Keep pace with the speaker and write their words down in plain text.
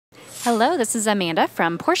Hello, this is Amanda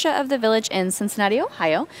from Porsche of the Village in Cincinnati,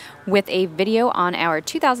 Ohio, with a video on our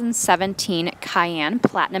 2017 Cayenne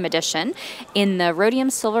Platinum Edition in the rhodium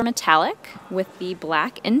silver metallic with the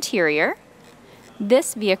black interior.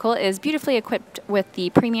 This vehicle is beautifully equipped with the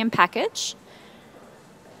premium package,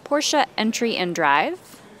 Porsche entry and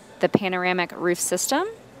drive, the panoramic roof system,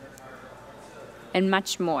 and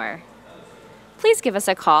much more. Please give us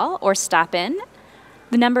a call or stop in.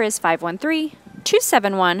 The number is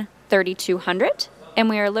 513-271-3200, and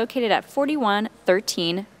we are located at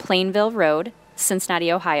 4113 Plainville Road,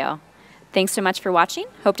 Cincinnati, Ohio. Thanks so much for watching.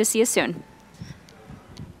 Hope to see you soon.